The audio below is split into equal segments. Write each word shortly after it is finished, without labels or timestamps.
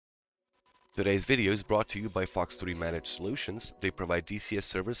Today's video is brought to you by Fox3 Managed Solutions. They provide DCS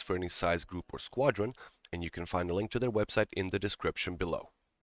servers for any size, group, or squadron, and you can find a link to their website in the description below.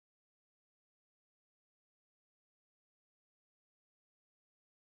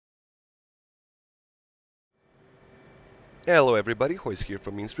 Hello everybody, Hoist here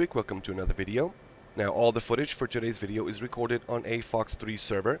from Meanstreak. Welcome to another video. Now all the footage for today's video is recorded on a Fox3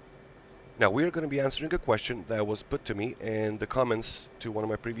 server. Now we are going to be answering a question that was put to me in the comments to one of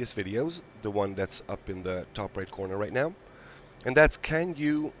my previous videos, the one that's up in the top right corner right now. And that's, can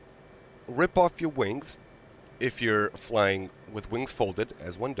you rip off your wings if you're flying with wings folded,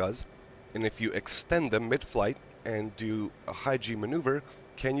 as one does, and if you extend them mid-flight and do a high G maneuver,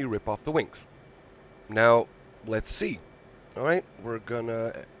 can you rip off the wings? Now, let's see. Alright, we're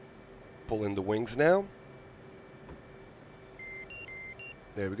gonna pull in the wings now.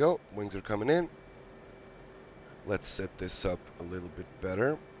 There we go, wings are coming in. Let's set this up a little bit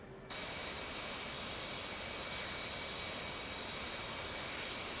better.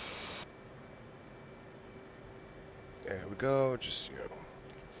 There we go, just, you know,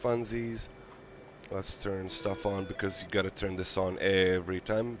 funsies. Let's turn stuff on because you gotta turn this on every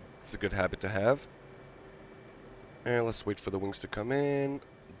time. It's a good habit to have. And let's wait for the wings to come in.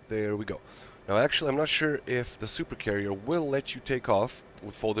 There we go. Now actually I'm not sure if the super carrier will let you take off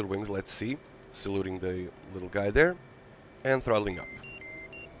with folded wings. Let's see. Saluting the little guy there and throttling up.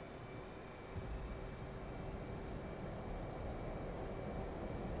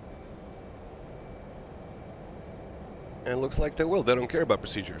 And it looks like they will. They don't care about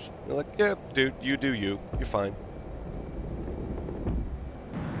procedures. They're like, yeah, dude, you do you. You're fine.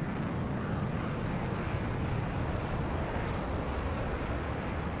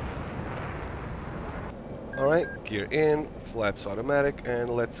 Alright, gear in, flaps automatic, and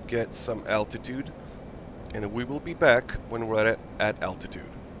let's get some altitude. And we will be back when we're at altitude.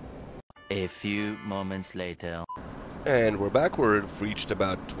 A few moments later. And we're back. We've reached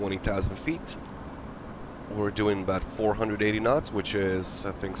about 20,000 feet. We're doing about 480 knots, which is,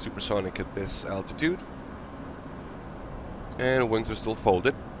 I think, supersonic at this altitude. And wings are still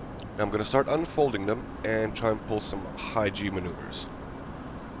folded. I'm going to start unfolding them and try and pull some high G maneuvers.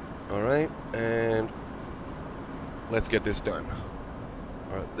 Alright, and let's get this done.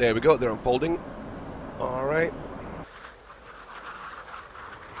 Alright, there we go, they're unfolding. Alright.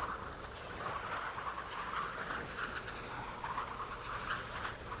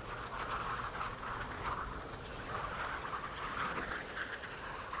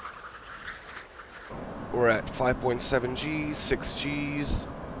 We're at 5.7 Gs, 6 Gs,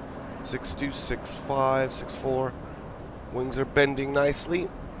 6.2, 6.5, 6.4. Wings are bending nicely,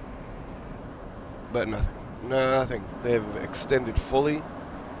 but nothing. Nothing. They've extended fully.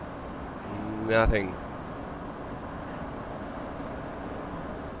 Nothing.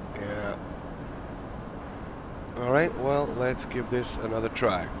 Yeah. Alright, well, let's give this another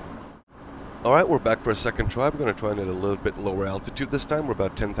try. Alright, we're back for a second try. We're going to try it at a little bit lower altitude this time. We're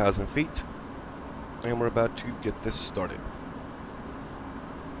about 10,000 feet. And we're about to get this started.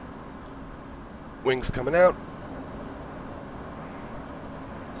 Wings coming out.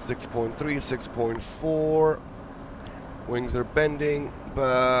 6.3, 6.4. Wings are bending,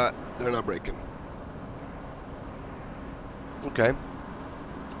 but they're not breaking. Okay.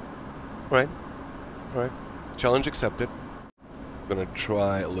 Alright. Alright. Challenge accepted. I'm gonna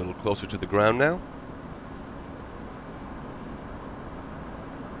try a little closer to the ground now.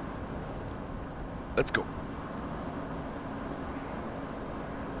 Let's go.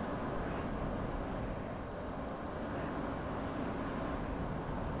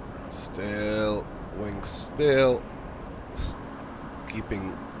 Still, wings still,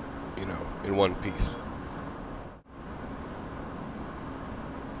 keeping, you know, in one piece.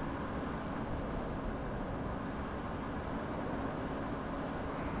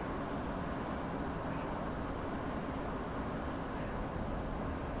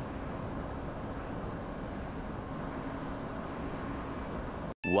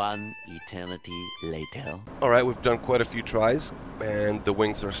 One eternity later. Alright, we've done quite a few tries, and the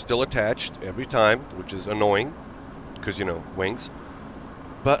wings are still attached every time, which is annoying, because, you know, wings.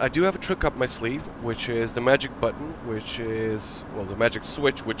 But I do have a trick up my sleeve, which is the magic button, which is, well, the magic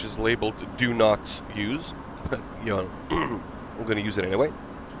switch, which is labeled do not use, but, you know, I'm going to use it anyway.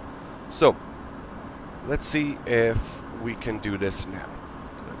 So, let's see if we can do this now.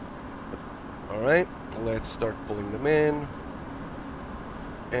 Alright, let's start pulling them in.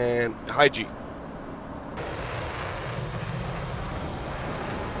 And high G.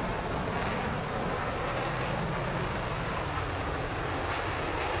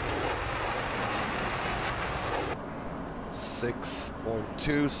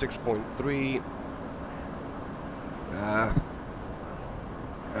 6.2, 6.3.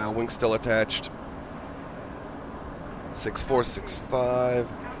 Wing still attached. 6.4, 6.5.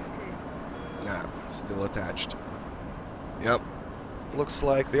 Nah, still attached. Yep. Looks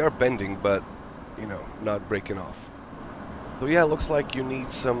like they are bending, but, you know, not breaking off. So yeah, looks like you need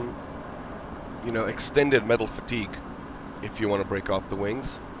some, you know, extended metal fatigue if you want to break off the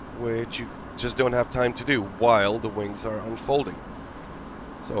wings, which you just don't have time to do while the wings are unfolding.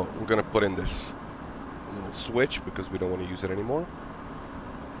 So we're going to put in this little switch because we don't want to use it anymore.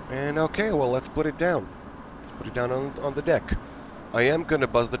 And okay, well, let's put it down. Let's put it down on the deck. I am going to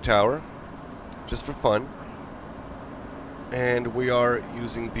buzz the tower just for fun. And we are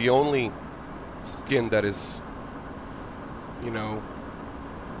using the only skin that is, you know,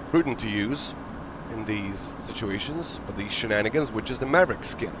 prudent to use in these situations for these shenanigans, which is the Maverick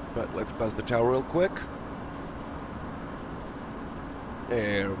skin. But let's buzz the tower real quick.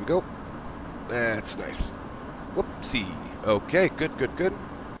 There we go. That's nice. Whoopsie. Okay, good, good, good.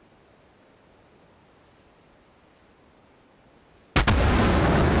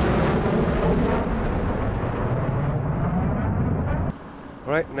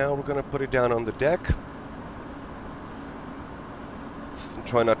 Alright, now we're going to put it down on the deck.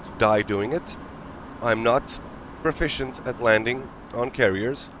 Try not to die doing it. I'm not proficient at landing on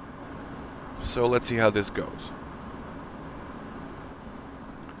carriers, so let's see how this goes.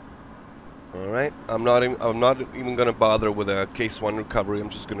 Alright, I'm not even going to bother with a case 1 recovery. I'm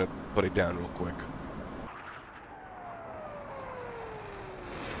just going to put it down real quick.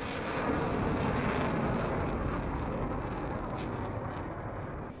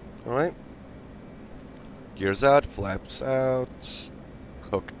 Alright. Gears out, flaps out,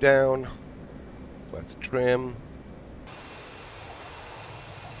 hook down. Let's trim.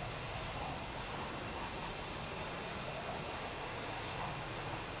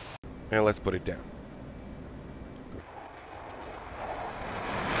 And let's put it down.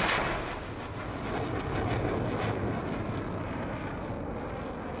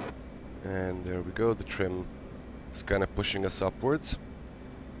 And there we go, the trim is kind of pushing us upwards.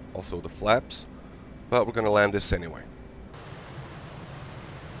 Also the flaps, but we're going to land this anyway.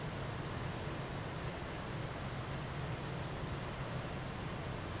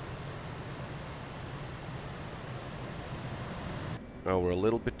 Oh, we're a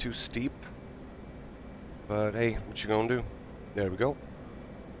little bit too steep, but hey, what you gonna do? There we go.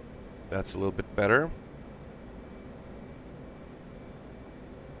 That's a little bit better.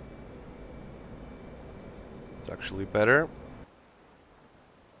 It's actually better.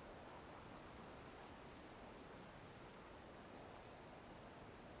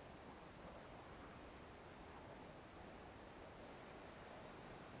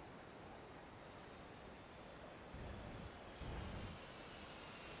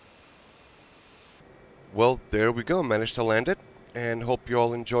 Well, there we go. Managed to land it, and hope you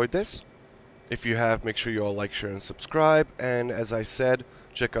all enjoyed this. If you have, make sure you all like, share, and subscribe. And as I said,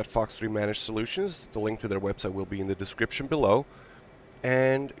 check out Fox 3 Managed Solutions. The link to their website will be in the description below.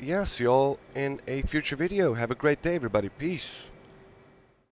 And yeah, see you all in a future video. Have a great day, everybody. Peace.